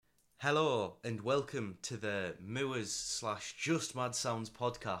Hello and welcome to the Moors / Just Mad Sounds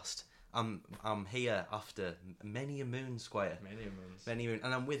podcast. I'm here after many a moon, Squire. Many moons. Many a moon,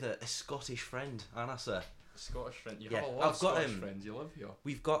 and I'm with a Scottish friend, Anna, sir. Scottish friend. You Yeah, have a lot I've of got, Scottish friends. You live here.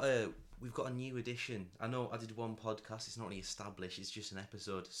 We've got a new edition. I know I did one podcast. It's not really established. It's just an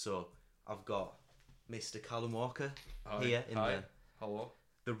episode. So I've got Mr. Callum Walker here in Hello.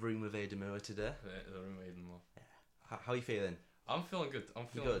 the room of Ada Moore today. The room of Edinburgh. How are you feeling? I'm feeling good. I'm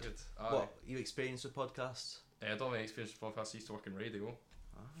You feeling good? good. What you experienced with podcasts? I don't have any experience with podcasts. I used to work in radio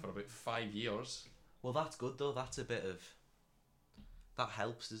for about 5 years. Well, that's good though. That's a bit of that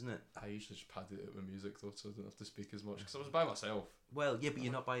helps, doesn't it? I usually just padded it with music though, so I didn't have to speak as much because I was by myself. Well, yeah, but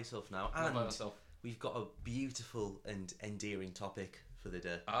you're not by yourself now, Not and by myself. we've got a beautiful and endearing topic for the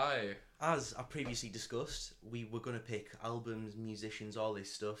day. Aye. As I previously discussed, we were going to pick albums, musicians, all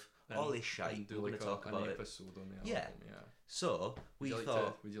this stuff, all this shite. And do We're like going to talk about an it. episode on the Yeah. album. Yeah. So we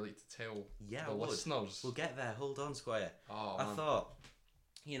thought, would you like to tell yeah, the I would. listeners? We'll get there. Hold on, Squire. Oh, I man. thought,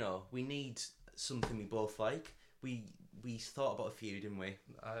 we need something we both like. We thought about a few, didn't we?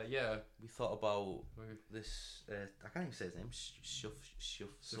 Yeah. We thought about We- this. I can't even say his name.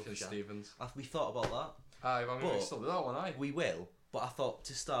 Sufjan Stevens. We thought about that. Aye, I mean, we But- can still do that one. Aye. We will, but I thought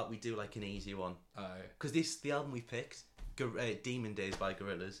to start we do like an easy one Aye. because the album we picked, Demon Days by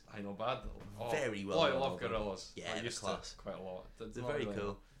Gorillaz. I know, bad though. Oh, Very well Oh, I done love album. Gorillaz. Yeah, I they're used class. to quite a lot. It's They're not very really-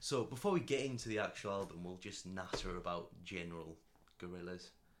 cool. So before we get into the actual album, we'll just natter about general Gorillaz.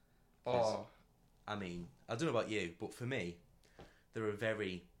 Oh, I mean, I don't know about you, but for me, they're a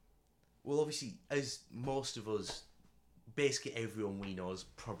very well. Obviously, as most of us, basically everyone we know has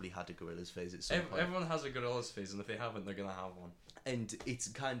probably had a Gorillaz phase at some point. everyone has a Gorillaz phase, and if they haven't, they're gonna have one. And it's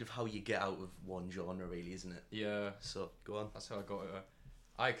kind of how you get out of one genre, really, isn't it? Yeah, So go on. that's how I got it.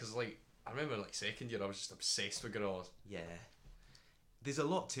 Aye, because like I remember like second year, I was just obsessed with Gorillaz. Yeah. There's a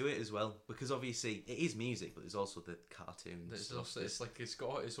lot to it as well, because obviously it is music, but there's also the cartoons. It's stuff also, that- it's like it's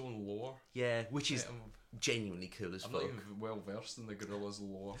got its own lore. yeah, which is I'm, genuinely cool as I'm fuck. not even well versed in the Gorillaz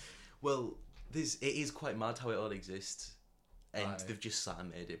lore. Well, it is quite mad how it all exists, and Aye. they've just sat and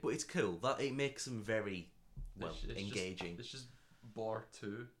made it. But it's cool that it makes them very It's engaging. It's just Blur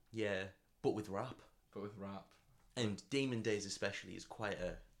 2, Yeah, but with rap. but with rap. And Demon Days especially is quite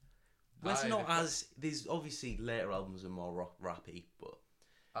a. Well, it's Aye, not they've got- as. There's obviously later albums are more rappy, but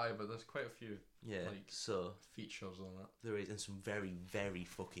Aye, but there's quite a few yeah. Like- So features on it. there is, and some very very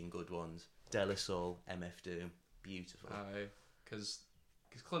fucking good ones. De La Soul, MF Doom, beautiful. Aye, because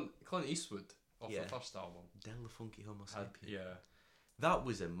Clint Eastwood off Yeah. the first album Del the Funky Homo had Sapien. That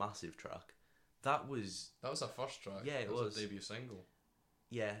was a massive track. That was that was our first track. Yeah, it that was. a debut single.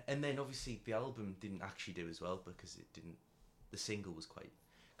 yeah, and then obviously the album didn't actually do as well because it didn't. The single was quite.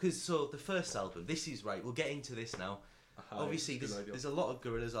 Because so the first album, this is right. We'll get into this now. Obviously, it's a good there's a lot of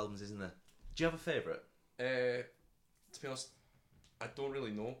Gorillaz albums, isn't there? Do you have a favourite? idea. To be honest, I don't really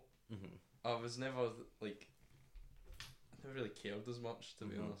know. Mm-hmm. I was never like, I never really cared as much, to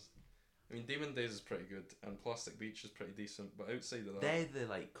be Mhm. honest. I mean, Demon Days is pretty good, and Plastic Beach is pretty decent, but outside of that, They're the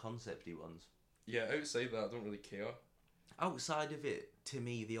like concepty ones. yeah, outside that, I don't really care. Outside of it, to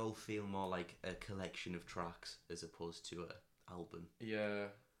me, they all feel more like a collection of tracks as opposed to a album. Yeah,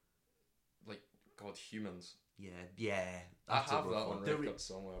 like God, Humans. Yeah. I That's a have rough that one. on There record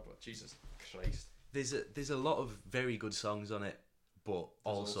somewhere, but Jesus Christ. There's a lot of very good songs on it, but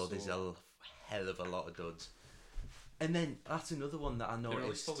also there's a hell of a lot of duds. And then that's another one that I They noticed.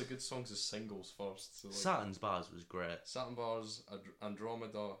 released all the good songs as singles first. So like, Saturn's Bars was great. Satin Bars,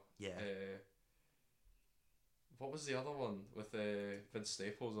 Andromeda. Yeah. What was the other one with Vince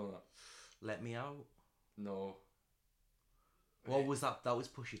Staples on it? Let Me Out. No. What was that? That was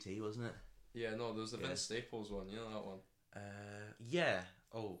Pusha T, wasn't it? Yeah, no, there was the Yeah. Vince Staples one. You know that one? Yeah.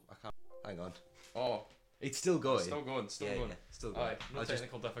 Oh, I can't. Hang on. Oh, It's still going. still going, still yeah, going. yeah, still going. Aye, no I'll just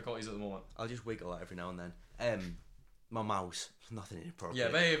technical difficulties at the moment. wiggle it every now and then. My mouse. Nothing inappropriate.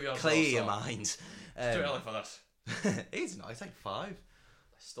 Yeah, behave yourself. Clear your son. mind. It's too early for this. It's not. It's like 5.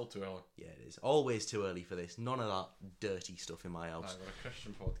 It's still too early. Yeah, it is. Always too early for this. None of that dirty stuff in my Aye, house. we're a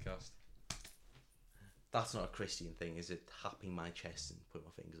Christian podcast. That's not a Christian thing, is it? Happing my chest and put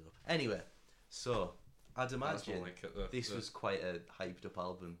my fingers up. Anyway, so I'd That's more imagine like it, this was quite a hyped up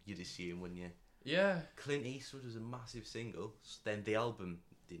album. You'd assume, wouldn't you? Yeah. Clint Eastwood was a massive single. Then the album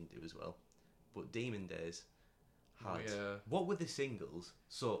didn't do as well, but Demon Days had. Oh, yeah. What were the singles?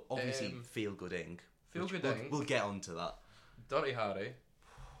 So obviously, Feel Good Inc. Feel which Good we'll, Inc. We'll get onto that. Dirty Harry.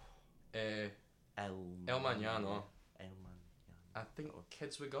 El Mañana. El Mañana. I think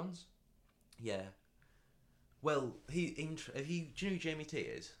Kids with Guns. Yeah. Well, do you know who Jamie T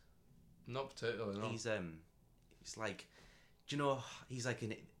is? Not particularly, no. He's like Do you know he's like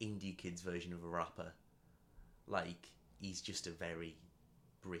an indie kid's version of a rapper? Like he's just a very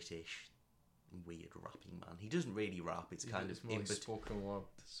British, weird rapping man. He doesn't really rap. It's kind of more like spoken word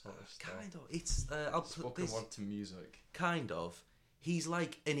sort of stuff. kind of. It's I'll put Spoken this word to music. kind of. He's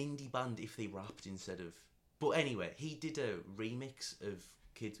like an indie band if they rapped instead of. But anyway, he did a remix of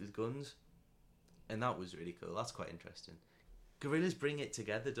Kids with Guns, and that was really cool. That's quite interesting. Gorillaz bring it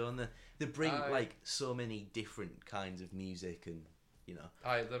together, don't they? They bring like so many different kinds of music, and you know.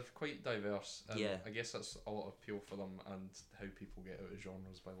 Aye, they're quite diverse. And Yeah. I guess that's a lot of appeal for them and how people get out of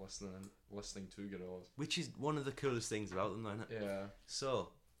genres by listening to Gorillaz. Which is one of the coolest things about them, isn't it? Yeah. So,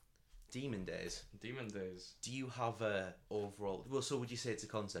 Demon Days. Demon Days. Do you have a overall? Well, so would you say it's a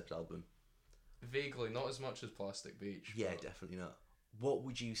concept album? Vaguely, not as much as Plastic Beach. Yeah, but definitely not. What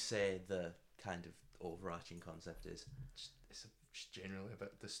would you say the kind of overarching concept is? It's just generally a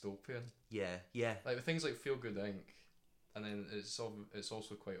bit dystopian. Yeah, yeah, Like with things like Feel Good Inc. And then it's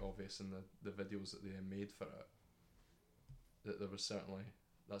also quite obvious in the videos that they made for it that there was certainly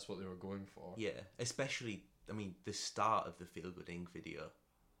that's what they were going for. yeah. Especially, I mean, the start of the Feel Good Inc. video.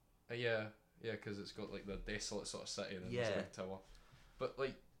 Yeah, because it's got like the desolate sort of city and Yeah. there's a big tower. But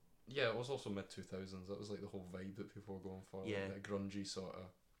like, yeah, it was also mid-2000s. That was like the whole vibe that people were going for. Yeah. Like that grungy sort of.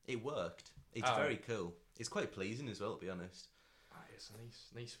 It worked. It's Aye. very cool. It's quite pleasing as well, to be honest. It's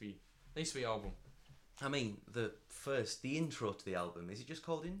a nice wee album. I mean, the intro to the album, is it just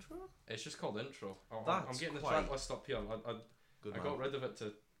called intro? It's just called Intro. I'm That's getting the quite- track list up here. Good I man. got rid of it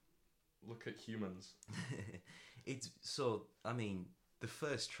to look at humans. It's so. I mean, the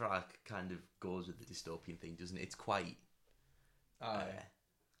first track kind of goes with the dystopian thing, doesn't it? It's quite.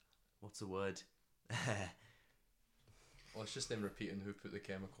 What's the word? Well, it's just them repeating who put the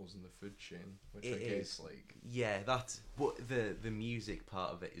chemicals in the food chain, which It I guess is. like. Yeah, that's. But the music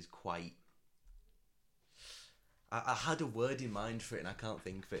part of it is quite. I had a word in mind for it and I can't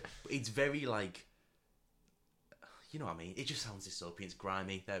think of it. But it's very like. You know what I mean? It just sounds dystopian. It's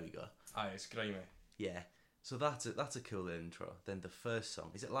grimy. There we go. It's grimy. Yeah. So that's a cool intro. Then the first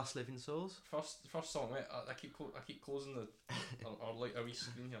song, is it Last Living Souls? First song, mate. I keep closing the or like a wee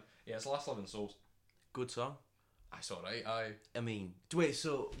screen here. Yeah, it's Last Living Souls. Good song. It's alright. Aye. I mean, wait.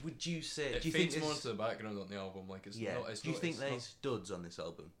 So would you say? It do you think fades more there's- into the background on the album. Like it's Yeah. not. It's do you not, think it's there's duds on this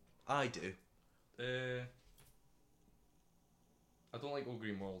album? I do. Not, I don't like Old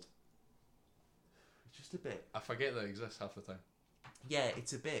Green World. Just a bit. I forget that it exists half the time. Yeah,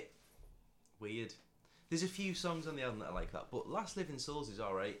 it's a bit weird. There's a few songs on the album that I like that, but Last Living Souls is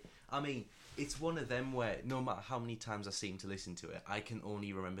alright. I mean, it's one of them where no matter how many times I seem to listen to it, I can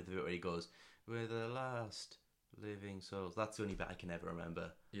only remember the bit where he goes, "We're the last living souls." That's the only bit I can ever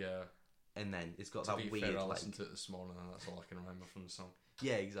remember. Yeah. And then it's got To that be weird fair, I like. listened to it this morning, and that's all I can remember from the song.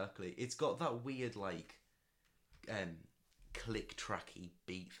 Yeah, exactly. It's got that weird like, click tracky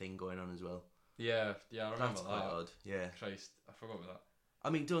beat thing going on as well. Yeah, I remember That's that. quite odd. Yeah. Christ, I forgot about that. I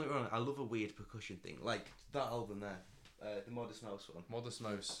mean, don't get me wrong. I love a weird percussion thing, like that album there, the Modest Mouse one. Modest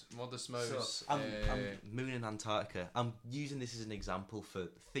Mouse. So I'm Moon and Antarctica. I'm using this as an example for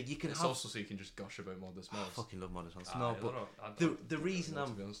you can It's have. also so you can just gush about Modest I Mouse. fucking love Modest Mouse. Aye, No, but I the don't reason know,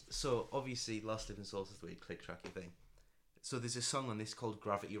 to I'm be honest. so obviously Last Living Souls is the weird click tracky thing. So there's a song on this called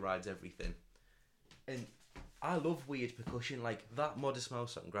Gravity Rides Everything, and I love weird percussion. Like that Modest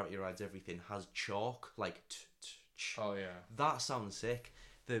Mouse song, Gravity Rides Everything, has chalk like. Oh yeah. That sounds sick.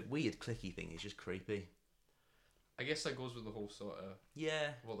 The weird clicky thing is just creepy. I guess that goes with the whole sort of Yeah,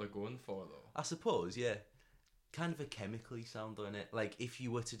 what they're going for, though. I suppose. Yeah, kind of a chemically sound on it. Like if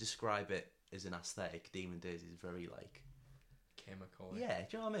you were to describe it as an aesthetic, Demon Days is very like. Chemical. Yeah,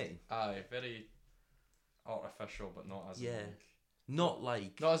 do you know what I mean? Aye, very artificial, but not as Yeah. in like, Not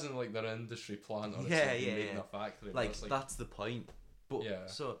like. not as in like their industry plant or Yeah, it's like yeah, made yeah. in a factory. Like That's that's the point. But Yeah.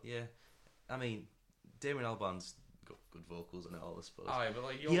 so yeah, I mean, Damon Albarn's got good vocals on it all, I suppose. Aye, but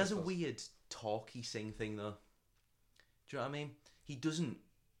like He has a almost weird talky sing thing though. Do you know what I mean? He doesn't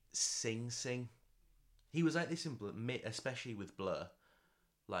sing. He was like this in Blur, especially with Blur.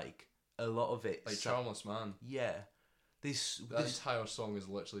 Like a lot of it. like Charmless Man. Yeah. This That entire song is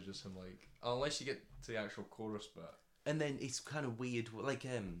literally just him like, unless you get to the actual chorus bit. and then it's kind of weird. Like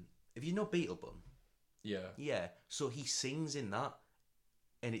if you know Beetlebum, Yeah. yeah. So he sings in that,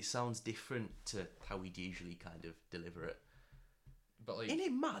 and it sounds different to how we'd usually kind of deliver it. But like, Isn't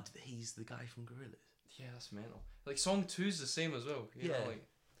it mad that he's the guy from Gorillaz? yeah, that's mental. Like song 2's the same as well. You Yeah. know, like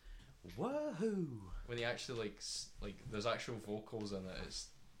Woohoo! when he actually like there's actual vocals in it. It's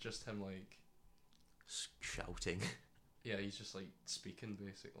just him like, Shouting. yeah, he's just like speaking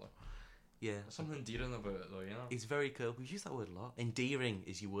basically. Yeah. There's something endearing about it, though, you know? It's very cool. We've used that word a lot. Endearing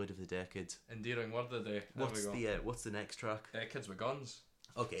is your word of the day, kids. Endearing word of the day. There we go. What's the next track? Kids with Guns.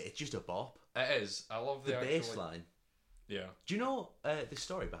 Okay, it's just a bop. It is. I love The actual, bass like- line. Yeah. Do you know the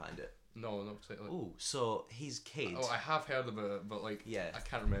story behind it? No, not particularly. Oh, so his kid. Oh, I have heard about it, but like, Yeah. I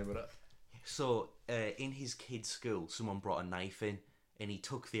can't remember it. So in his kid's school, someone brought a knife in, and he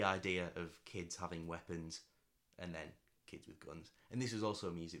took the idea of kids having weapons, and then kids with guns. And this was also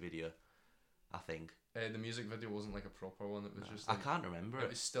a music video, I think. The music video wasn't like a proper one. It was just. I Like, can't remember it it.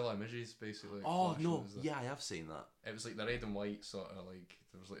 was still images, basically. Like Oh flashes no! and- Yeah, I have seen that. It was like the red and white sort of like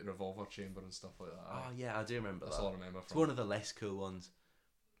there was like a revolver chamber and stuff like that. Oh yeah, I do remember That's that. all I remember It's from. one of the less cool ones.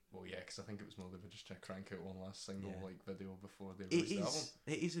 Well, yeah, because I think it was more they would just try to crank out one last single Yeah. like video before they It released the album. is.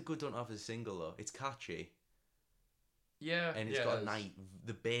 It is a good one to have as a single though. It's catchy, Yeah, and it's yeah, got it a is. night.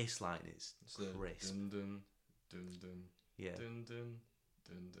 The bass line is It's the crisp. dun dun dun dun Yeah. dun dun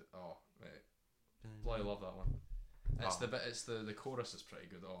dun dun. Oh, mate, bloody love that one. It's Oh. the bit. It's the chorus is pretty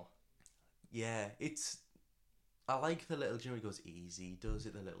good. Oh, Yeah, it's. I like the little. Do you know he goes easy? Does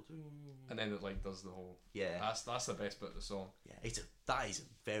it the little? and then it like does the whole. Yeah, That's the best bit of the song. yeah. That is a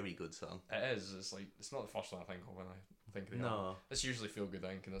very good song. It is. It's like it's not the first one I think of when I think of the album. No, It's usually Feel Good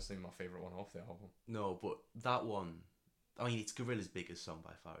Inc. and this is my favourite one off the album. no, but that one. I mean, it's Gorilla's biggest song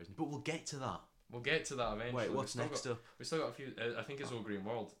by far, isn't it? But we'll get to that. We'll get to that eventually. Wait, what's We've still next got- up? We've still got a few. I think it's Old Green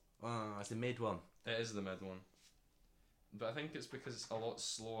World. It's the mid one. It is the mid one. But I think it's because it's a lot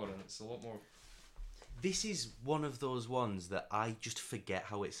slower and it's a lot more. This is one of those ones that I just forget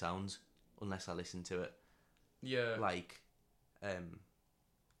how it sounds unless I listen to it. Yeah. Like,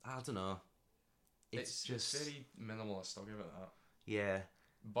 I don't know. It's just very minimalist, I'll give it that. yeah,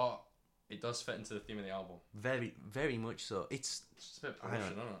 But it does fit into the theme of the album. very, very much so. It's It's just about I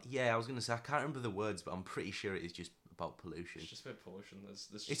pollution, don't- isn't it? yeah. I was gonna say I can't remember the words, but I'm pretty sure it is just about pollution. It's just about pollution. It's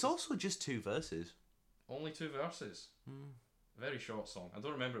It's also just 2 verses. only 2 verses. Mm. Very short song. I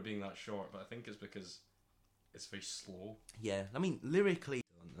don't remember it being that short, but I think it's because it's very slow. Yeah, I mean lyrically.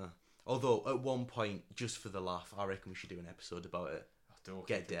 Although at one point, just for the laugh, I reckon we should do an episode about it.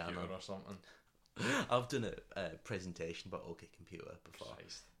 Get down Computer on. or something. I've done a presentation about OK Computer before.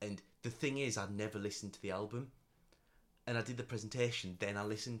 Christ. And the thing is, I'd never listened to the album. And I did the presentation, then I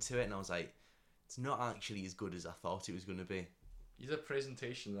listened to it, and I was like, it's not actually as good as I thought it was going to be. You did a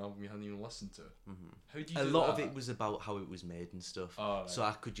presentation of the album you hadn't even listened to. Mm-hmm. How do you A do lot of that? it was about how it was made and stuff. Oh, right. So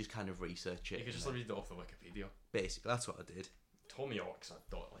I could just kind of research it. You could and just then- read it off the Wikipedia. Basically, that's what I did. Tommy Ox, I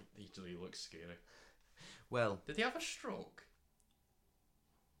thought, like, he really looks scary. Well, Did he have a stroke?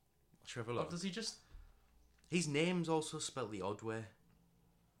 should we have a Or look? does he just... His name's also spelt the odd way.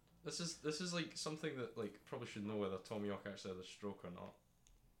 This is like something that, like, probably should know whether Tommy Ox actually had a stroke or not.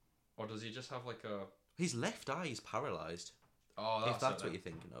 Or does he just have, like, a... His left eye is paralysed, Oh, if that's it what then. you're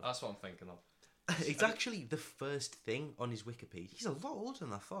thinking of. That's what I'm thinking of. It's actually the first thing on his Wikipedia. He's a lot older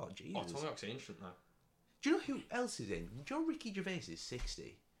than I thought, Jesus. Oh, Tommy Ox ancient now. Do you know who else is in? Do you know Ricky Gervais is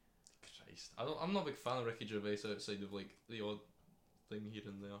 60? Christ. I'm not a big fan of Ricky Gervais outside of, like, the odd thing here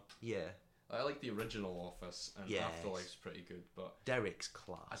and there. Yeah. I like the original Office, and Yes. Afterlife's pretty good, but Derek's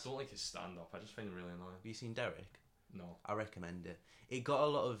class. I don't like his stand-up. I just find it really annoying. Have you seen Derek? No. I recommend it. It got a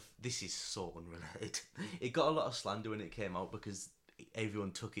lot of... This is so unrelated. It got a lot of slander when it came out because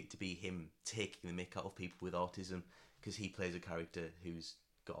everyone took it to be him taking the mick out of people with autism because he plays a character who's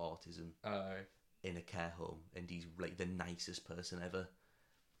got autism in a care home and he's like the nicest person ever.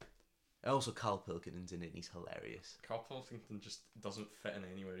 And also Carl Pilkington's in it and he's hilarious. Carl Pilkington just doesn't fit in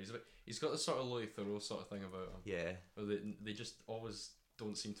anywhere. He's got this sort of Louis Theroux sort of thing about him. Yeah, Where they just always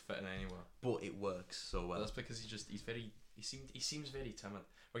don't seem to fit in anywhere. but it works so But well. that's because he seems very timid.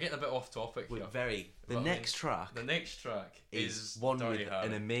 We're getting a bit off topic here. The But I next mean, track The next track is is one Dirty with Harry.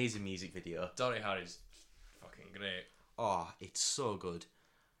 an amazing music video. Dirty Harry's fucking great. Oh, it's so good.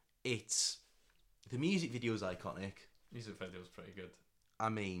 The music video is iconic. Music video's pretty good. I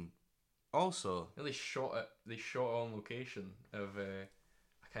mean, also, They shot it on location of I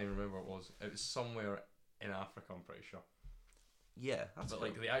can't even remember what it was. It was somewhere in Africa, I'm pretty sure. yeah, that's But cool.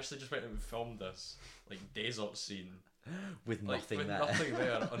 like they actually just went and filmed this like desert scene with like, nothing with there. nothing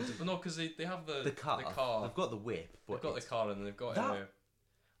there. Well, no, because they have The car. The They've got the whip, but they've got the it's- car and they've got That-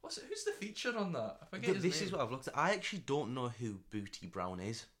 what's it? Who's the feature on that? I forget his this name. is what I've looked at. I actually don't know who Booty Brown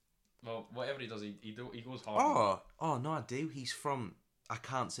is. Well, whatever he does, he goes hard. Oh no, I do. He's from. I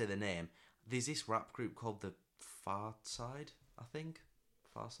can't say the name. There's this rap group called the Far Side, I think.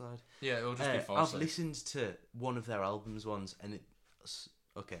 Far Side. Yeah, it'll just be I've fast. listened to one of their albums once, and it's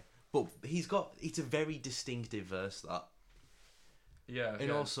okay. But it's a very distinctive verse that. Yeah, and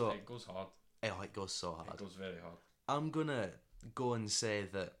yeah, also- it goes hard. Oh, it goes so It hard. goes very hard. I'm gonna go and say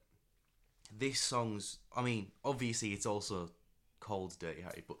that this song's, I mean, obviously it's also called Dirty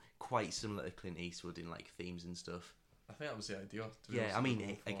Harry, but quite similar to Clint Eastwood in like themes and stuff. I think that was the idea. To be Yeah, honest, I they were mean,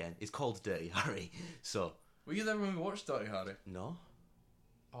 going for. again, it's called Dirty Harry, so Were you there when we watched Dirty Harry? no.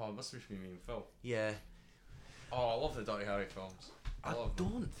 Oh, it must have been me and Phil. Yeah, Oh, I love the Dirty Harry films. I love them.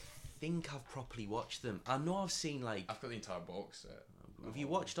 don't think I've properly watched them. I know I've seen like. I've got the entire box set. Have you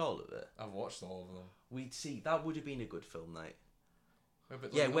watched all of it? I've watched all of them. We'd see that would have been a good film night.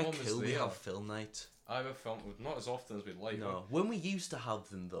 But Yeah, no we're one was cool. We there. have film night. I have filmed not as often as we'd like. No, when we used to have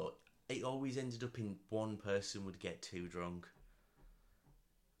them though, it always ended up in one person would get too drunk.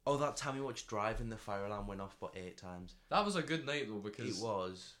 Oh, that time we watched Drive and the fire alarm went off about 8 times. That was a good night though because It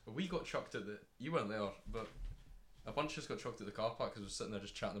was. we got chucked at the. You weren't there, but a bunch of us got chucked at the car park because we were sitting there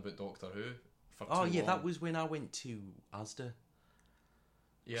just chatting about Doctor Who. For Oh too yeah, long. that was when I went to Asda.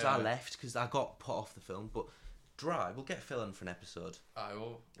 Because Yeah. I left because I got put off the film. But Drive, we'll get Phil on for an episode. I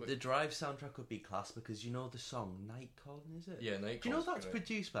will. The Drive soundtrack would be class because you know the song Night Calling, is it? Yeah, Night Do you know Call's that's great.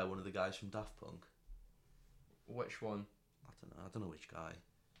 produced by one of the guys from Daft Punk? Which one? I don't know which guy.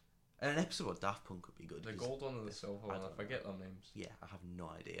 And an episode of Daft Punk would be good. The 'cause- gold one or the silver I one? I don't forget their names. Yeah, I have no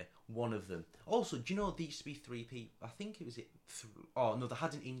idea. One of them. Also, do you know there used to be 3 people? I think it was oh no, they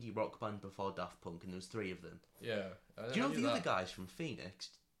had an indie rock band before Daft Punk, and there was 3 of them. Yeah. Do you know I knew the other that. guys from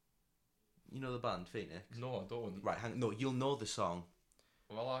Phoenix? You know the band Phoenix? No, I don't. Right, no, you'll know the song.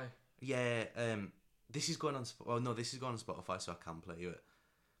 Will I? Yeah, this is going on. Oh no, this is going on Spotify, so I can play you it.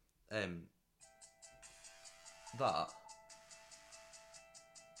 That.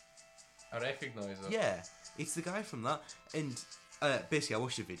 I recognise it. Yeah, it's the guy from that. And basically, I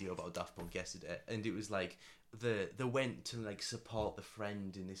watched a video about Daft Punk yesterday, and it was like they went to like support the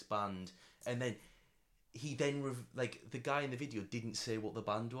friend in this band, and then he then like the guy in the video didn't say what the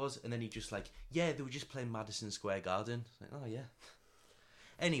band was, and then he just like, yeah, they were just playing Madison Square Garden. It's like, oh yeah.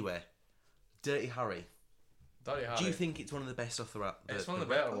 Anyway, Dirty Harry. Dirty Harry. Do you think it's one of the best off the rap? It's one of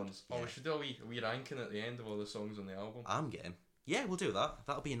the better record? ones. Oh, Yeah. we should do a wee ranking at the end of all the songs on the album. I'm game. Yeah, we'll do that.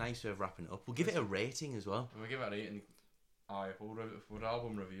 That'll be a nice way of wrapping it up. We'll give it a rating as well. We'll give it a rating. Aye, we're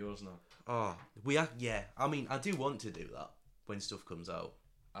album reviewers now. Oh, we are. Yeah, I mean, I do want to do that when stuff comes out.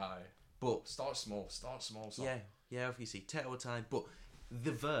 Aye. But Start small. Son. yeah, obviously, take our time. But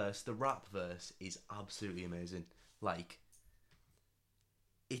the rap verse, is absolutely amazing. Like,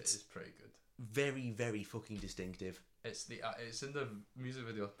 It's it's pretty good. very, very fucking distinctive. It's in the music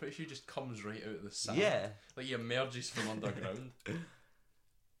video. I'm pretty sure he just comes right out of the sand. Yeah, Like he emerges from underground.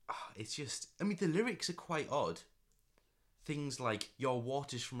 it's just. I mean, the lyrics are quite odd. Things like "Your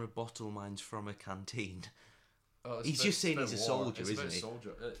water's from a bottle, mine's from a canteen." Oh, it's He's about- just saying it's he's about a war. soldier, It's isn't about he?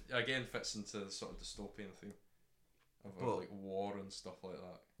 Soldier. It again fits into the sort of dystopian theme of But- like war and stuff like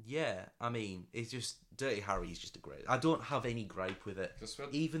that. Yeah, I mean, it's just Dirty Harry's just a great. I don't have any gripe with it. Just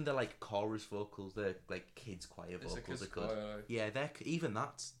with- Even the like chorus vocals, the like kids choir It's a vocals kid's are good. choir, Yeah, even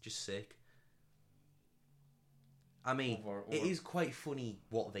that's just sick. I mean, Over- it over- is quite funny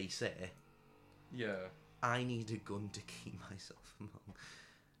what they say. Yeah. I need a gun to keep myself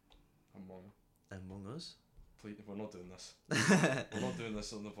among us. Please, we're not doing this. We're not doing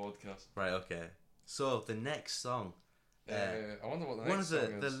this on the podcast. Right. Okay. So the next song, I wonder what the one next of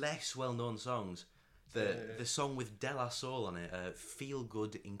song the is. less well-known songs, the song with De La Soul on it, "Feel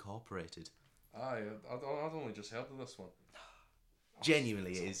Good Incorporated." Aye, I'd only just heard of this one.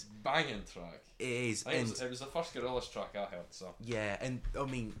 Genuinely, it is. Banging track. It is, I think and it was the first Gorillaz track I heard, so. yeah, and I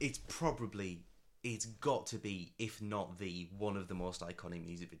mean, it's got to be, if not one of the most iconic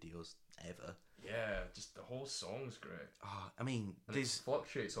music videos ever. Yeah, just the whole song's great. Oh, I mean, And there's it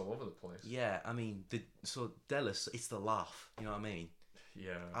fluctuates all over the place. yeah, I mean, Delos, it's the laugh, you know what I mean?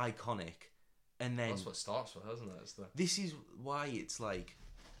 Yeah. Iconic, and then That's what it starts with, isn't it? It's the this is why it's like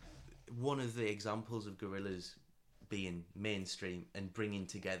one of the examples of Gorillaz being mainstream and bringing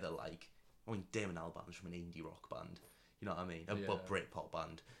together, like, I mean, Damon Albarn's from an indie rock band, you know what I mean? A Yeah. Britpop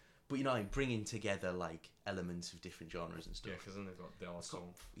band. But you know, I'm bringing together like elements of different genres and stuff. yeah, because then they've got Della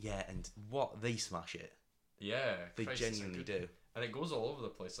Soul. Yeah, and what they smash it. Yeah, They Christ, it's a genuinely good- do. and it goes all over the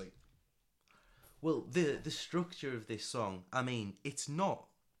place. Like, Well, the structure of this song, I mean, it's not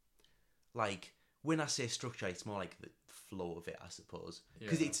like, when I say structure, it's more like the flow of it, I suppose.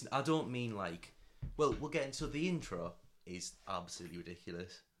 Because Yeah. I don't mean like, well, we'll get into the intro is absolutely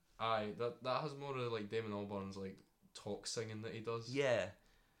ridiculous. aye, that has more of like Damon Albarn's like talk singing that he does. Yeah,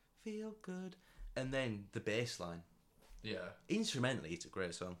 feel good, and then the bass line. Yeah. Instrumentally, it's a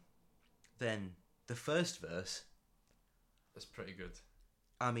great song. Then the first verse, It's pretty good.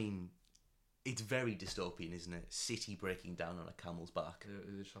 I mean, it's very dystopian, isn't it? City breaking down on a camel's back.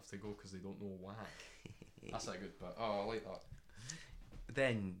 They just have to go because they don't know whack. That's a good bit. Oh, I like that.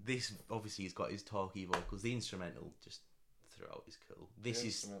 Then this obviously he's got his talky vocals. The instrumental just throughout is cool. This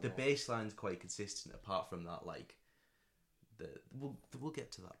is the bass line's quite consistent. Apart from that, like we'll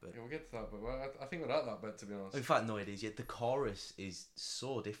get to that bit. Yeah, we'll get to that bit. Well, I think we're at that bit, to be honest. In fact, no, it is. Yeah, the chorus is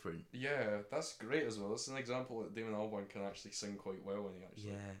so different. Yeah, that's great as well. It's an example that Damon Albarn can actually sing quite well when he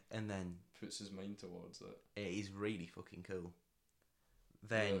actually and then puts his mind towards it. It is really fucking cool.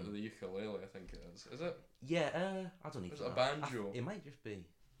 Then the ukulele, I think it is. Is it? Yeah, I don't even know. Is it a banjo? It might just be.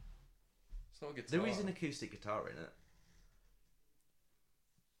 It's not a guitar. There is an acoustic guitar in it.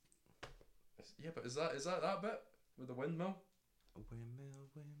 Yeah, but is that bit with the windmill?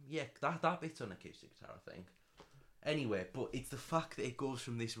 Yeah, that bit's on acoustic guitar, I think. Anyway, but it's the fact that it goes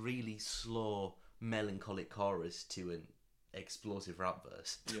from this really slow, melancholic chorus to an explosive rap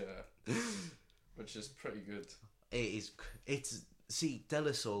verse. Yeah, which is pretty good. It is. It's. See, De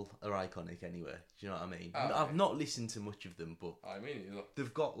La Soul are iconic anyway. Do you know what I mean? Okay. I've not listened to much of them, but I mean, either.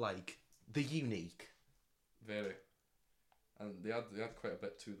 They've got like the unique. Very. And they had quite a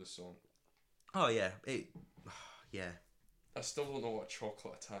bit to the song. Oh yeah, yeah. I still don't know what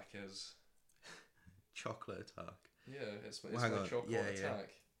Chocolate Attack is. Chocolate Attack. Yeah, it's my Chocolate Attack. Yeah.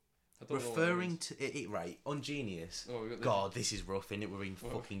 I don't Referring to it, right on Genius. Oh, God, this is rough, innit? We're in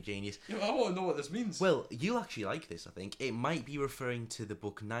fucking Genius. Yeah, I want to know what this means. Well, you'll actually like this, I think. It might be referring to the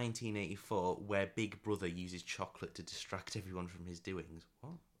book 1984, where Big Brother uses chocolate to distract everyone from his doings.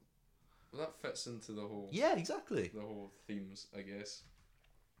 What? Well, that fits into the whole. Yeah, exactly. The whole themes, I guess.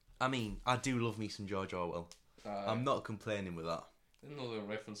 I mean, I do love me some George Orwell. I'm not complaining with that. I didn't know they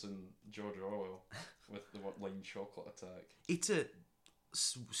were referencing George Orwell with the line Chocolate Attack. It's a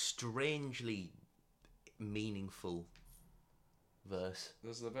strangely meaningful verse.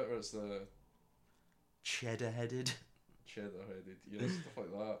 There's the bit where it's the cheddar-headed, yeah, stuff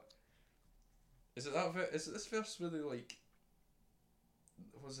like that. Is it that bit? Is it this verse where they like?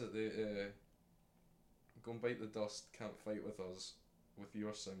 Was it the go and bite the dust, can't fight with us. With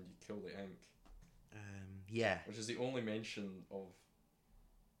your sound, you kill the ink. Yeah. Which is the only mention of.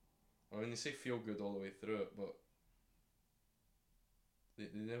 I mean, they say feel good all the way through it, but they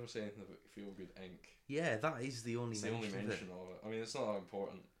never say anything about feel good ink. Yeah, that is the only mention of it. I mean, it's not that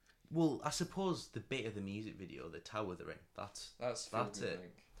important. Well, I suppose the bit of the music video, the tower they're in, that's it.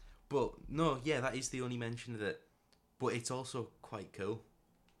 Ink. But no, yeah, that is the only mention of it. But it's also quite cool.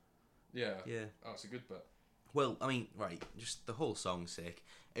 Yeah. Yeah. That's a good bit. Well, I mean, right, just the whole song's sake.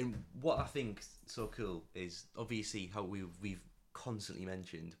 And what I think so cool is obviously how we've constantly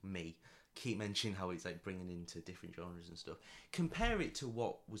mentioned, keep mentioning how it's like bringing into different genres and stuff. Compare it to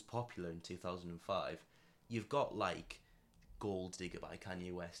what was popular in 2005. You've got like Gold Digger by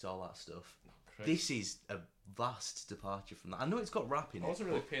Kanye West, all that stuff. Oh, this is a vast departure from that. I know it's got rap in it. I wasn't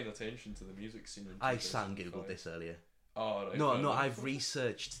really paying attention to the music scene in I googled this earlier. Oh, right. No, I've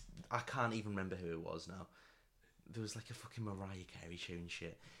researched. I can't even remember who it was now. There was like a fucking Mariah Carey tune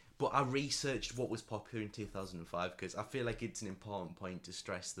shit. But I researched what was popular in 2005 because I feel like it's an important point to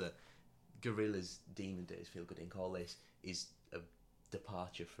stress that Gorillaz, Demon Days, Feel Good Inc., all this is a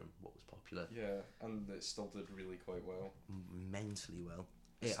departure from what was popular. Yeah, and it still did really quite well. Immensely well.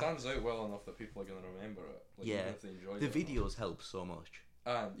 It stands out well enough that people are going to remember it. Like, yeah, even if they enjoy the videos help so much.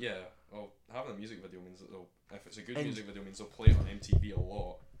 And yeah, well, having a music video means that if it's a good music video, means they'll play it on MTV a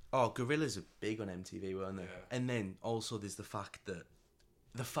lot. Oh, Gorillaz are big on MTV, weren't they? Yeah. And then also there's the fact that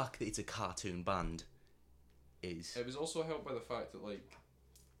it's a cartoon band is... It was also helped by the fact that, like,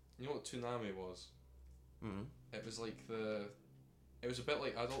 you know what Toonami was? Mm-hmm. It was like it was a bit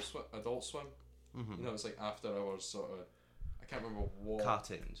like Adult Swim. Mm-hmm. You know, it's like after hours sort of... I can't remember what...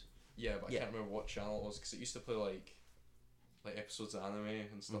 Cartoons. Yeah, but I can't remember what channel it was, because it used to play, like episodes of anime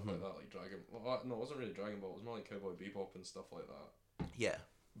and stuff like that, like Dragon... Well, no, it wasn't really Dragon Ball, it was more like Cowboy Bebop and stuff like that. Yeah.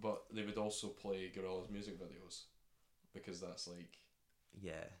 But they would also play Gorillaz music videos, because that's like...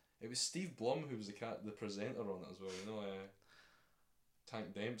 Yeah. It was Steve Blum who was the presenter on it as well, you know,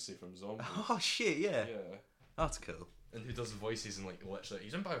 Tank Dempsey from Zombies. Oh shit, yeah. Yeah. That's cool. And who does the voices and like literally...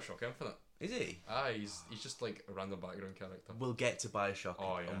 He's in Bioshock Infinite. Is he? He's just like a random background character. We'll get to Bioshock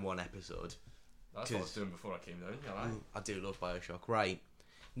on one episode. That's what I was doing before I came down here, I do love Bioshock. Right.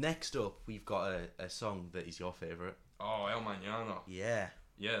 Next up, we've got a song that is your favourite. Oh, El Mañana. Yeah.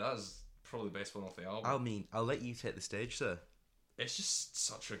 Yeah, that's probably the best one off the album. I mean, I'll let you take the stage, sir. It's just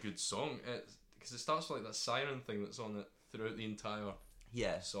such a good song. Because it starts with like that siren thing that's on it throughout the entire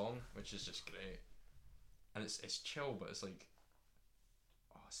song, which is just great. And it's chill, but it's like,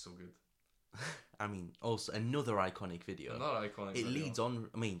 oh, it's so good. I mean, also another iconic video. Another iconic video. It leads on.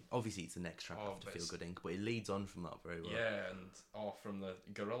 I mean, obviously it's the next track after Feel Good Inc., but it leads on from that very well. Yeah, and from the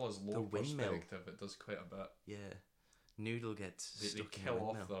Gorillaz low perspective, it does quite a bit. Yeah. Noodle gets They stuck in kill the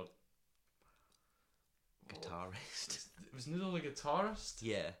off windmill. their Guitarist. Was Noodle the guitarist?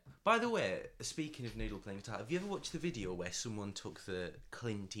 Yeah. By the way, speaking of Noodle playing guitar, have you ever watched the video where someone took the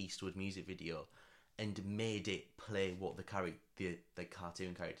Clint Eastwood music video and made it play what the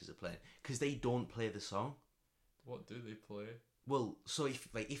cartoon characters are playing? Because they don't play the song. What do they play? Well, so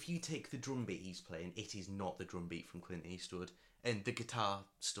if you take the drum beat he's playing, it is not the drum beat from Clint Eastwood, and the guitar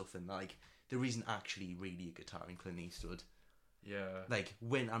stuff, and like there isn't actually really a guitar in Clint Eastwood. Yeah. Like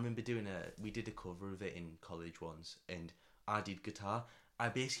when I remember we did a cover of it in college once, and I did guitar. I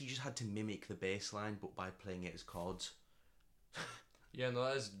basically just had to mimic the bass line, but by playing it as chords. Yeah, no,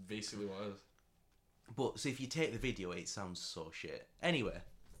 that is basically what it is. But so if you take the video, it sounds so shit. Anyway,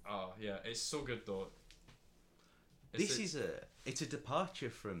 Yeah, it's so good though. It's a departure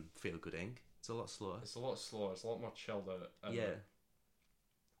from Feel Good Inc. It's a lot slower. It's a lot slower. It's a lot more chilled out. And Yeah.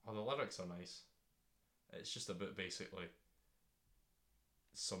 the lyrics are nice. It's just a bit basically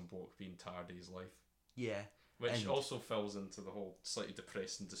some bloke being tired of his life, Yeah. which And- also falls into the whole slightly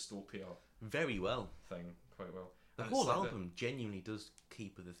depressing dystopia Very well. thing quite well. The And whole it's like album genuinely does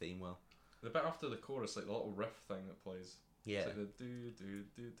keep with the theme well. the bit after the chorus, like the little riff thing that plays. Yeah. It's like the do do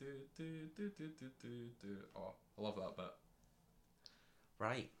do do do do do do do do. Oh, I love that bit.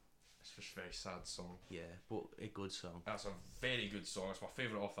 Right. It's just a very sad song. Yeah, but a good song. That's a very good song. It's my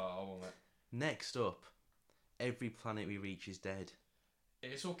favourite off that album. Next up, Every Planet We Reach is Dead.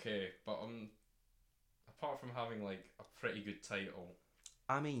 It's okay, but apart from having like a pretty good title,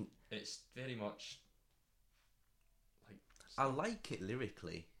 I mean, it's very much like I like it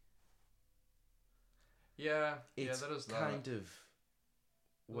lyrically. yeah, It's there is that. kind of,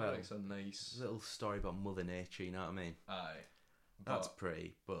 well, Lyrics are nice. little story about Mother Nature, you know what I mean? Aye, That's but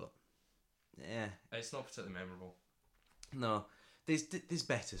pretty, but yeah. it's not particularly memorable. No, there's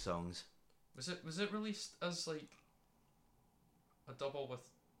better songs. Was it released as like a double with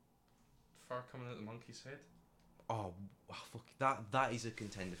Fire Coming Out the Monkey's Head? Oh, fuck, that is a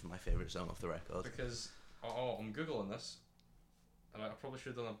contender for my favourite song off the record. Because I'm googling this, and I probably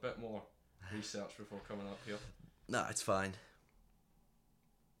should have done a bit more research before coming up here. Nah, it's fine.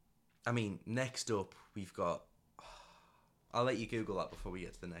 I mean, next up we've got. I'll let you Google that before we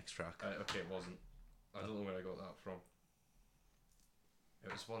get to the next track. Okay, it wasn't. I don't know where I got that from.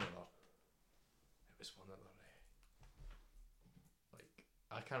 It was one of the. Like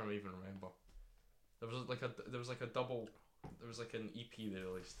I can't even remember. There was like a double. There was like an EP they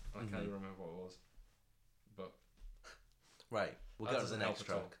released. I can't even remember what it was. But Right, we'll that get to the doesn't help next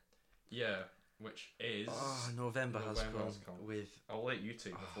at all. track. Yeah, which is. November has come. with I'll let you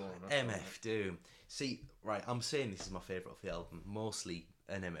take the floor. on this one, MF Doom. See, right, I'm saying this is my favourite off the album, mostly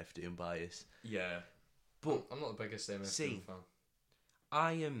an MF Doom bias. Yeah, But I'm not the biggest MF see, Doom fan.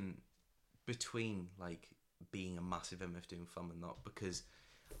 I am between like being a massive MF Doom fan and not, because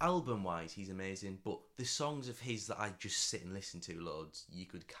album wise he's amazing, but the songs of his that I just sit and listen to loads, you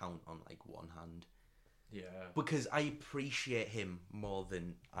could count on like one hand. Yeah. Because I appreciate him more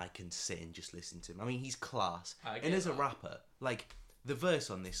than I can sit and just listen to him. I mean, he's class. I get And as a that. rapper, like, the verse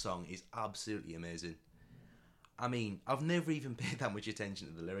on this song is absolutely amazing. I mean, I've never even paid that much attention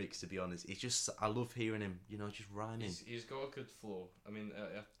to the lyrics, to be honest. It's just, I love hearing him, just rhyming. He's got a good flow. I mean,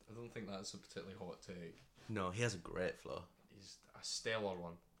 I don't think that's a particularly hot take. No, he has a great flow. He's a stellar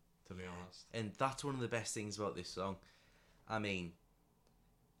one, to be honest. And that's one of the best things about this song. I mean,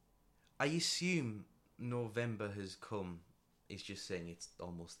 I assume November Has Come is just saying it's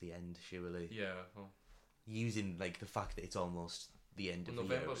almost the end, surely. Yeah. Well, Using, like, the fact that it's almost the end of the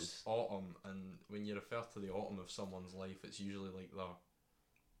year. November's autumn, and when you refer to the autumn of someone's life, it's usually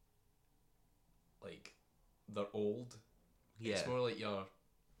they're old. Yeah. It's more like your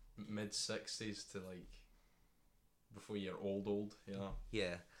mid-60s to like before you're old, you know.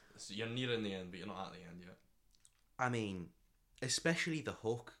 Yeah. So you're nearing the end, but you're not at the end yet. I mean, especially the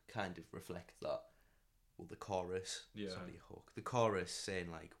hook kind of reflects that. Well, the chorus. Yeah. Sorry, hook. The chorus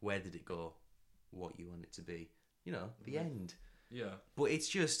saying, like, where did it go? What you want it to be. The end. Yeah. But it's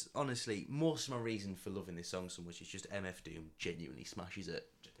just, honestly, most of my reason for loving this song so much is just MF Doom genuinely smashes it.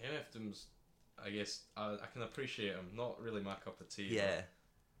 MF Doom's, I guess, I can appreciate him. Not really my cup of tea. Yeah.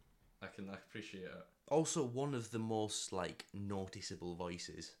 but I can appreciate it. Also, one of the most, like, noticeable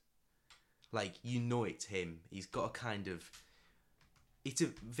voices. Like, it's him. He's got a kind of... It's a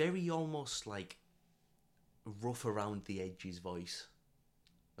very almost, like, rough around the edges voice.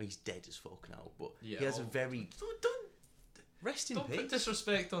 Well, he's dead as fuck now, but Yeah, he has a very... Rest in Don't put peace.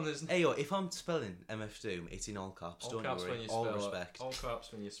 disrespect on his Hey, yo, if I'm spelling MF Doom, it's in all caps. all Don't caps worry. when you All spell respect. it. All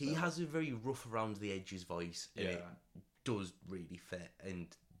caps when you spell He it. has a very rough around the edges voice, and Yeah. it does really fit, and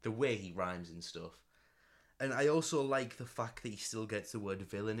the way he rhymes and stuff. And I also like the fact that he still gets the word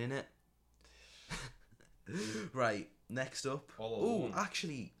villain in it. Right, next up. All Oh, Alone.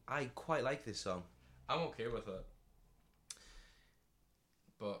 actually, I quite like this song. I'm okay with it.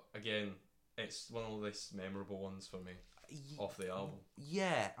 But again, it's one of the least memorable ones for me off the album.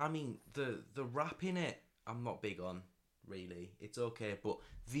 Yeah, I mean, the rap in it, I'm not big on, really. It's okay, but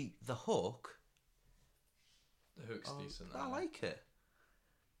the hook, The hook's decent. I like it.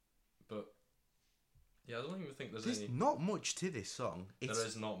 But yeah, I don't even think there's There's any. not much to this song. It's There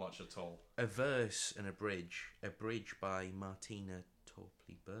is not much at all. a verse and a bridge by Martina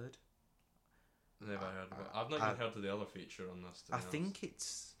Topley Bird. Never heard of it. I've not even heard of the other feature on this. To be I honest. think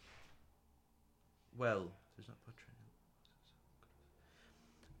it's there's not portrayal.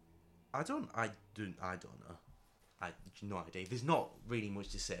 I don't know. I no idea. There's not really much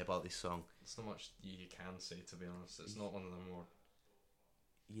to say about this song. It's not much you can say, to be honest. It's not one of the more.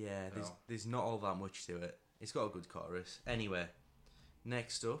 Yeah, No. there's not all that much to it. It's got a good chorus. Anyway,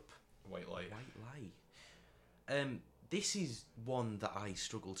 next up, White Light. White Light. This is one that I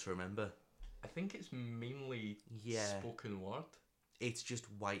struggle to remember. I think it's mainly spoken word. It's just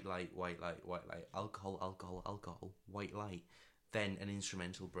white light, alcohol, white light. Then an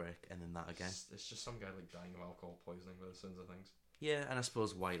instrumental break, and then that again. It's just some guy like dying of alcohol poisoning by the sounds of things. Yeah, and I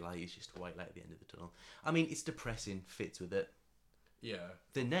suppose white light is just a white light at the end of the tunnel. I mean, it's depressing, fits with it. Yeah.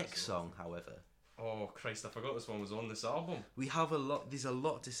 The next song, however, oh Christ! I forgot this one was on this album. we have there's a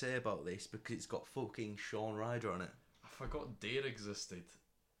lot to say about this because it's got fucking Shaun Ryder on it. I forgot Dare existed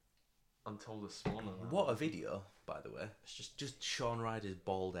until this morning. What a video, by the way. It's Just Shaun Ryder's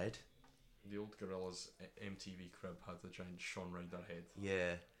bald head. the old Gorillaz MTV crib had the giant Shaun Ryder head.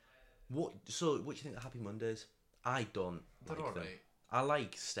 Yeah. What do you think of Happy Mondays? I don't They're like them. alright. I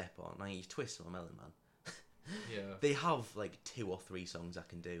like Step On. I use Twist on a Melon Man. Yeah. They have like 2 or 3 songs I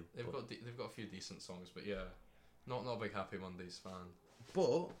can do. They've got a few decent songs, but yeah, not a big Happy Mondays fan.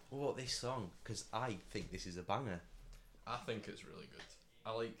 But what this song? Because I think this is a banger. I think it's really good.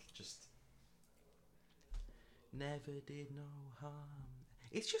 I like just Never did no harm.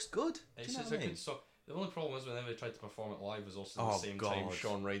 It's just good. it's Do you know just what a I mean? good song. The only problem was whenever they tried to perform it live was also Oh, the same time God.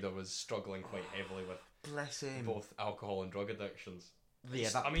 Shaun Ryder was struggling quite heavily with Bless him. both alcohol and drug addictions. Yeah,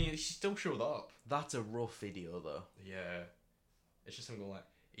 I mean, he still showed up. that's a rough video though. Yeah, it's just him going like,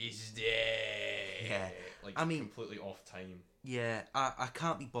 "He's dead." Yeah. like I mean- completely off time. Yeah, I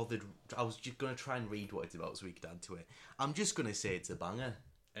can't be bothered. I was just going to try and read what it's about so we could add to it. I'm just going to say it's a banger.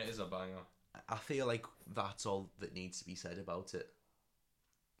 It is a banger. I feel like that's all that needs to be said about it.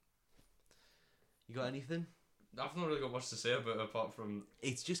 You got anything? I've not really got much to say about it apart from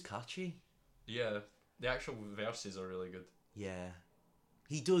It's just catchy. yeah, the actual verses are really good. Yeah.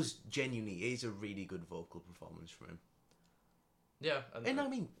 He does genuinely, it is a really good vocal performance from him. Yeah, And I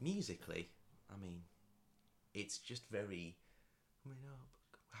mean, musically, it's just very.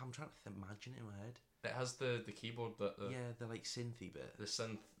 I'm trying to imagine it in my head. it has the keyboard that Yeah, the like synthy bit. the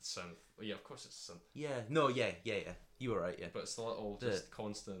synth. Well, yeah, of course it's synth, Yeah, no, yeah. You were right, yeah. but it's the little just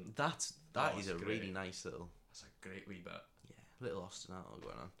constant. That Oh, is it's a great. really nice little, That's a great wee bit. little ostinato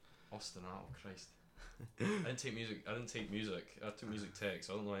going on. Ostinato, Christ. I didn't take music. I took music tech,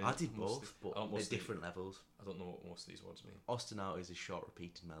 so I don't know. I did most both, I don't but at most of the- different levels. I don't know what most of these words mean. Ostinato is a short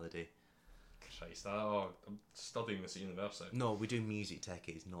repeated melody. Christ, I'm studying this at university. No, we do music tech,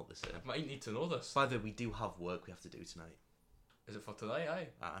 it's not the same. I might need to know this. By the way, we do have work we have to do tonight. Is it for today? Aye.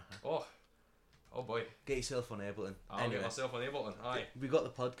 Uh-huh. Oh boy. Get yourself on Ableton. I'll get myself on Ableton. Aye. We got the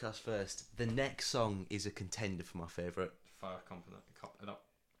podcast first. The next song is a contender for my favourite. Fire Company.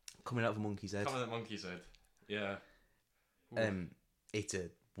 Coming out of a Monkey's Head. Coming at Monkey's Head. Yeah. It's a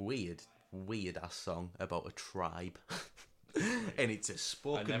weird ass song about a tribe. And it's a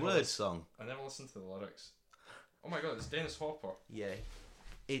spoken word song. I never listened to the lyrics. Oh my god, it's Dennis Hopper. Yeah.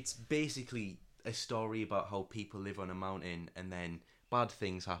 It's basically a story about how people live on a mountain and then bad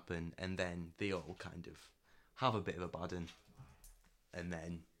things happen and then they all kind of have a bit of a bad one and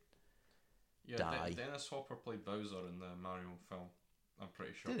then Yeah, die. Dennis Hopper played Bowser in the Mario film. I'm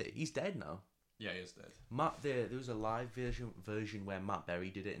pretty sure. Did he? He's dead now. Yeah, he is dead. There was a live version where Matt Berry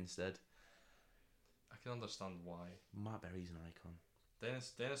did it instead. I can understand why. Matt Berry's an icon.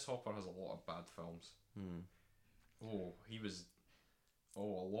 Dennis Hopper has a lot of bad films. Oh, a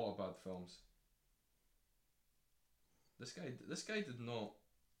lot of bad films. This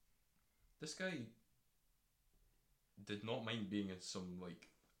guy did not mind being in some like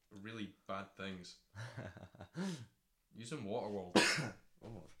really bad things. Using Waterworld.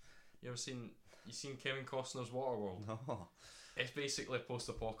 Oh, You seen Kevin Costner's Waterworld? no. It's basically a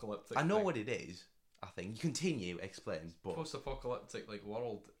post-apocalyptic. I know thing. what it is. I think. You continue, explain, but Post-apocalyptic like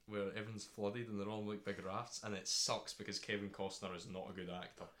world where everyone's flooded and they're all in like big rafts, and it sucks because Kevin Costner is not a good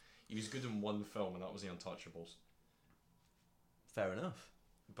actor. He was good in one film, and that was The Untouchables. fair enough.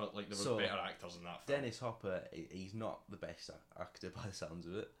 But like there were So, better actors in that film. Dennis Hopper, he's not the best actor by the sounds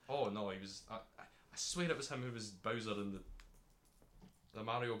of it. Oh no, he was. I swear it was him who was Bowser in the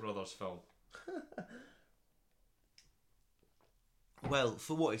Mario Brothers film. Well,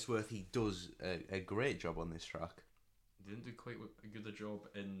 for what it's worth, he does a great job on this track. He didn't do quite a good a job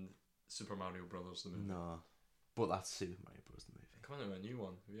in Super Mario Brothers the movie. No, but that's Super Mario Bros. The movie. Coming out with a new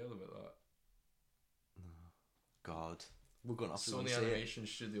one. Have you heard about that? God, we're gonna have to go and Sony see it. Animation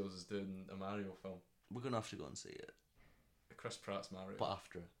Studios is doing a Mario film. We're gonna have to go and see it, Chris Pratt's Mario. but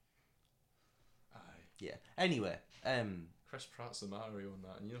after. Aye. Yeah. Anyway, Chris Pratt's the Mario in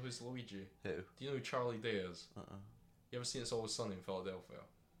that. And you know who's Luigi? who? Do you know who Charlie Day is? Uh-uh. You ever seen It's Always Sunny in Philadelphia?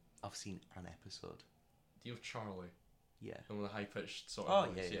 I've seen an episode. Do you have Charlie? Yeah. The one with the high pitched sort Oh,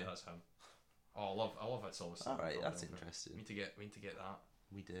 of voice? yeah, yeah. That's him. Oh, I love It's Always Sunny. All right, in that's Philadelphia. interesting. We need to get that.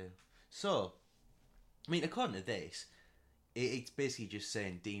 We do. So, I mean, according to this, it's basically just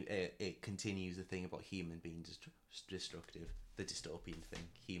saying it continues the thing about human being destructive, the dystopian thing,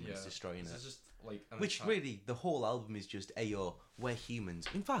 humans destroying This it. is just like an Which attack. really, the whole album is just, ayo, we're humans.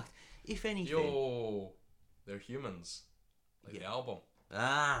 In fact, if anything, Yo, they're humans. Like the Yeah. album.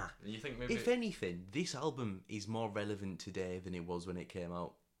 ah, And you think maybe if anything, this album is more relevant today than it was when it came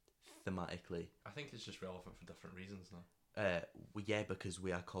out, thematically. I think it's just relevant for different reasons now. Well, yeah, because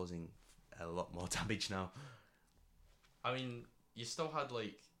we are causing a lot more damage now. I mean, you still had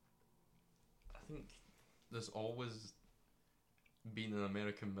like, I think there's always been an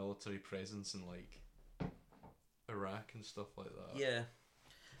American military presence in like Iraq and stuff like that. Yeah.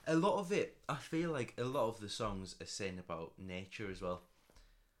 A lot of it, I feel like a lot of the songs are saying about nature as well.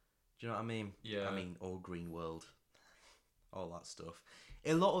 Do you know what I mean? Yeah. I mean, All Green World, all that stuff.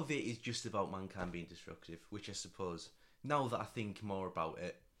 A lot of it is just about mankind being destructive, which I suppose, now that I think more about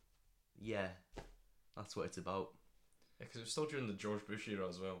it, yeah, that's what it's about. Yeah, because it was still during the George Bush era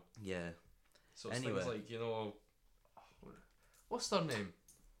as well. Yeah. So it's Anyway. things like, you know, what's their name?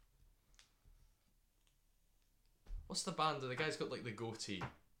 What's the band? The guy's got like the goatee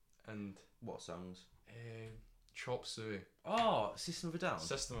and What songs? Chop Suey. Oh, System of a Down.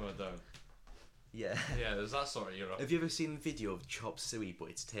 System of a Down. Yeah. Yeah, there's that sort of era. Have you ever seen the video of Chop Suey, but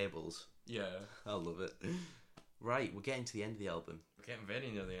it's tables? Yeah, I love it. Right, we're getting to the end of the album. we're getting very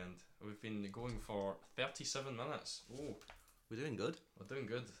near the end. We've been going for 37 minutes. Oh, We're doing good. we're doing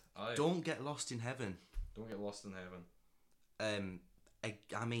good. Aye. Don't Get Lost in Heaven. Don't get lost in heaven.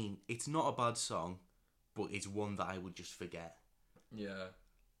 I mean, it's not a bad song, but it's one that I would just forget. Yeah.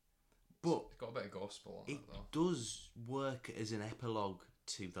 But It's got a bit of gospel on it it though. does work as an epilogue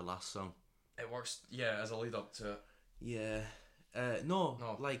to the last song. It works, yeah, as a lead up to it. Yeah. No,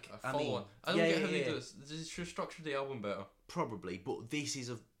 No, like, a I follow mean, on. I don't yeah, get yeah, how they yeah, do this. They should structure the album better. probably, but this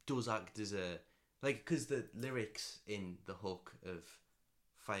does act as a, like, because the lyrics in the hook of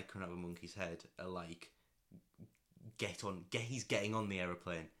Fire Coming Out of a Monkey's Head are like, he's getting on the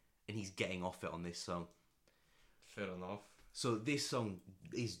aeroplane and he's getting off it on this song. Fair enough. So this song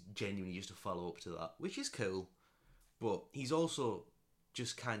is genuinely just a follow up to that, which is cool. But he's also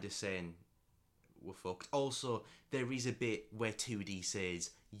just kind of saying we're fucked. Also, there is a bit where 2D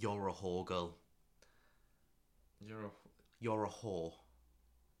says you're a whore girl, you're a whore,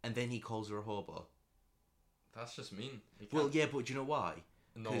 and then he calls her a hobo. That's just mean. You Well, can't- yeah, but do you know why?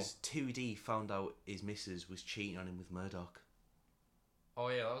 No. Because 2D found out his missus was cheating on him with Murdoch. Oh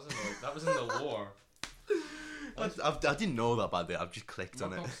yeah, that was in the lore. I didn't know that by the way. I've just clicked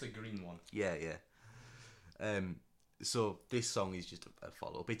on it. Murdoch's the green one. Yeah, yeah. So this song is just a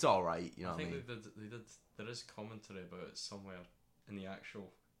follow up. It's all right, you know I what I think mean. they did. There is commentary about it somewhere in the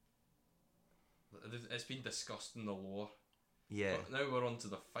actual. It's been discussed in the lore. Yeah. But now we're on to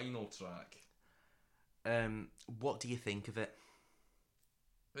the final track. What do you think of it?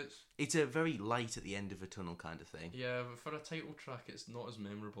 It's A very light at the end of a tunnel kind of thing. yeah, but for a title track, it's not as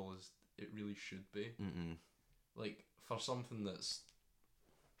memorable as it really should be. Mm-mm. Like for something that's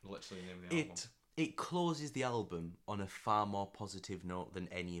literally the name of the album. It closes the album on a far more positive note than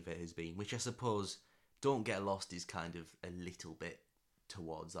any of it has been, which I suppose Don't Get Lost is kind of a little bit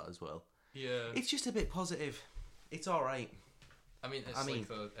towards that as well. Yeah, It's just a bit positive. It's all right. I mean,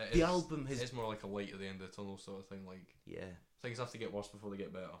 the album has- It's more like a light at the end of the tunnel sort of thing. Like Yeah. things have to get worse before they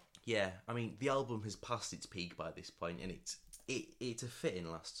get better. Yeah, I mean, the album has passed its peak by this point, and it's a fitting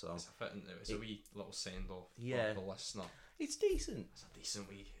last song. It's a wee little send off. Yeah. For the listener. It's decent. It's a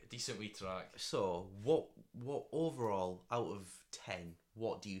decent wee track. So, what overall out of 10?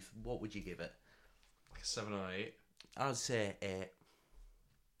 What would you give it? a 7 or 8. I'd say 8.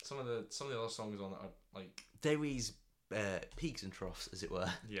 Some of the other songs on it are like, There is peaks and troughs, as it were.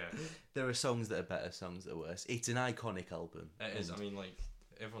 yeah, There are songs that are better, songs that are worse. It's an iconic album. it is. and- I mean, like,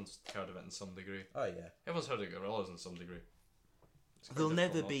 everyone's heard of it in some degree. Oh yeah. Everyone's heard of Gorillaz in some degree. It's quite There'll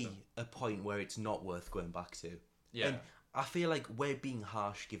difficult never not be to. a point where it's not worth going back to. Yeah. And I feel like we're being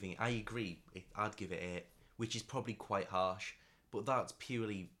harsh giving it. I agree. I'd give it 8, which is probably quite harsh. But that's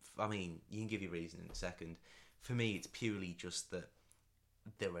purely. I mean, you can give your reason in a second. For me, it's purely just that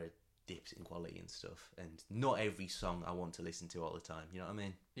there are dips in quality and stuff, and not every song I want to listen to all the time. You know what I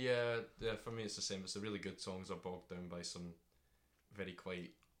mean? Yeah, for me it's the same. It's the really good songs are bogged down by some very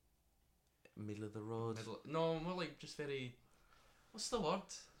quite Middle of the road. no, more like just very, what's the word?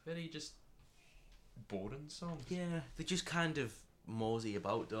 Very just boring songs. Yeah, they just kind of mosey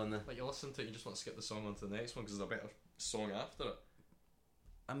about, don't they? Like you listen to it, you just want to skip the song onto the next one because there's a better song after it.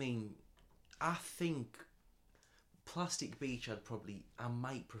 I mean, I think Plastic Beach. I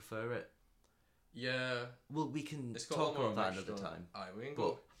might prefer it. Yeah, Well, we can it's got talk a lot more about that mixture another on it. time. Aye, we can But-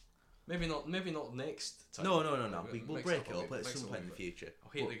 go. Maybe not next time. No. We'll Mix break it a up bit, at mix some a point in the bit. future.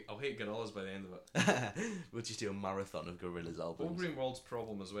 I'll hate Gorillaz by the end of it. But we'll just do a marathon of Gorillaz All albums. Green World's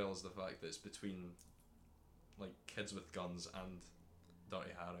problem as well is the fact that it's between like Kids with Guns and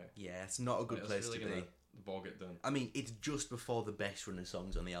Dirty Harry. Yeah, it's not a good Like, place it's really to be. gonna bog it down. I mean, it's just before the best run of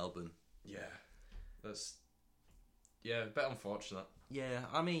songs on the album. Yeah, that's a bit unfortunate. Yeah,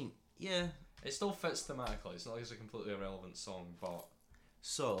 I mean, yeah. It still fits thematically. It's not like it's a completely irrelevant song, but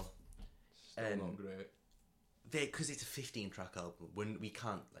So, still not great. because it's a 15-track album, when we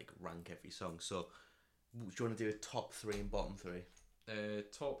can't like rank every song. So, do you want to do a top 3 and bottom 3?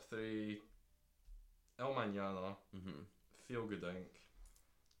 Top 3: El Mañana, Mm-hmm. Feel Good Inc.,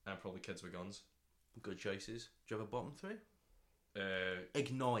 and probably Kids with Guns. Good choices. Do you have a bottom 3? Uh,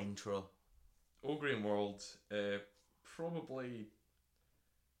 Ignore intro. All Green World, probably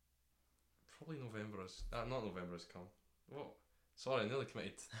November has not November has come. What? Sorry, I nearly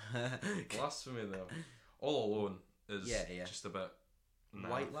committed blasphemy there. All Alone is Yeah. just a bit naff.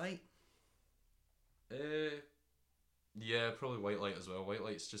 White Light? Yeah, probably White Light as well. White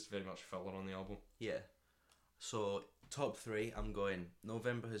Light's just very much filler on the album. Yeah. So, top 3, I'm going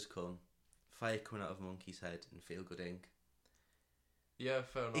November Has Come, Fire Coming Out of Monkey's Head, and Feel Good Inc. Yeah,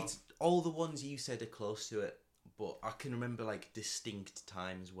 fair enough. It's all the ones you said are close to it, but I can remember like distinct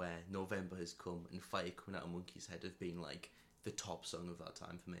times where November Has Come and Fire Coming Out of Monkey's Head have been like the top song of that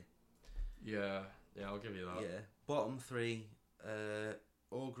time for me. Yeah, I'll give you that. Yeah. Bottom 3,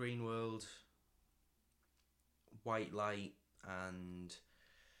 All Green World, White Light, and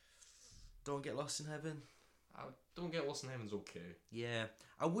Don't Get Lost in Heaven. Don't Get Lost in Heaven's okay. Yeah,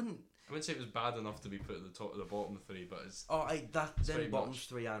 I wouldn't. I wouldn't say it was bad enough to be put at the top of the bottom 3, but it's Them very bottom much-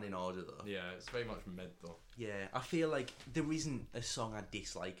 3 aren't in order though. yeah, it's very much mid though. Yeah, I feel like there isn't a song I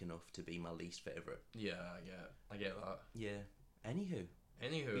dislike enough to be my least favourite. Yeah, I get that. Yeah. Anywho,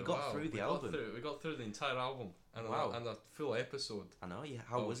 Anywho, We got through the album. We got through the entire album and Wow. and a full episode. I know, yeah.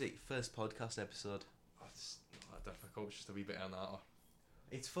 How Oh. was it? First podcast episode. Oh, it's not that difficult. It's just a wee bit of natter.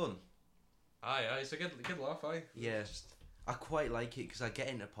 It's fun. Aye, it's a good laugh. Aye. Yeah. Just, I quite like it because I get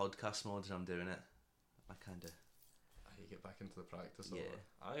into podcast mode and I'm doing it. I kind of. you get back into the practice. Of Yeah. it.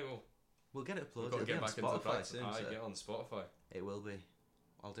 Aye, well, We'll get it we've uploaded. got to It'll be get on back into the Spotify practice. soon. Aye, so get on Spotify. It will be.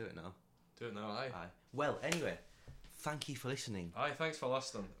 I'll do it now. Do it now. Aye. Aye. Well, anyway, thank you for listening. Aye, thanks for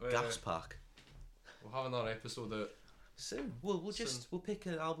listening. Gas Park. We'll have another episode out Soon. We'll Soon. just we'll pick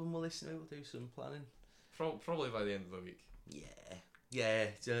an album. We'll listen to it. We'll do some planning. probably by the end of the week. Yeah.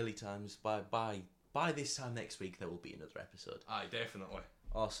 It's early times. By this time next week, there will be another episode. Aye, definitely.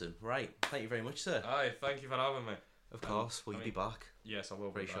 Awesome. Right. Thank you very much, sir. Aye, thank you for having me. Of course. Will I you be mean- back? Yes, I will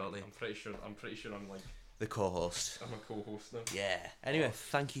Very be back. shortly. I'm pretty sure I'm like The co-host. I'm a co-host now. Yeah. Anyway,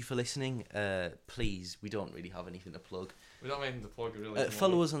 thank you for listening. Please, we don't really have anything to plug. We don't have anything to plug really.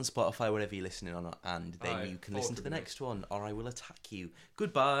 Follow us on Spotify, wherever you're listening on, and then Aye, you can follow listen to the me. next one, or I will attack you.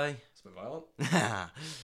 Goodbye. It's a bit violent.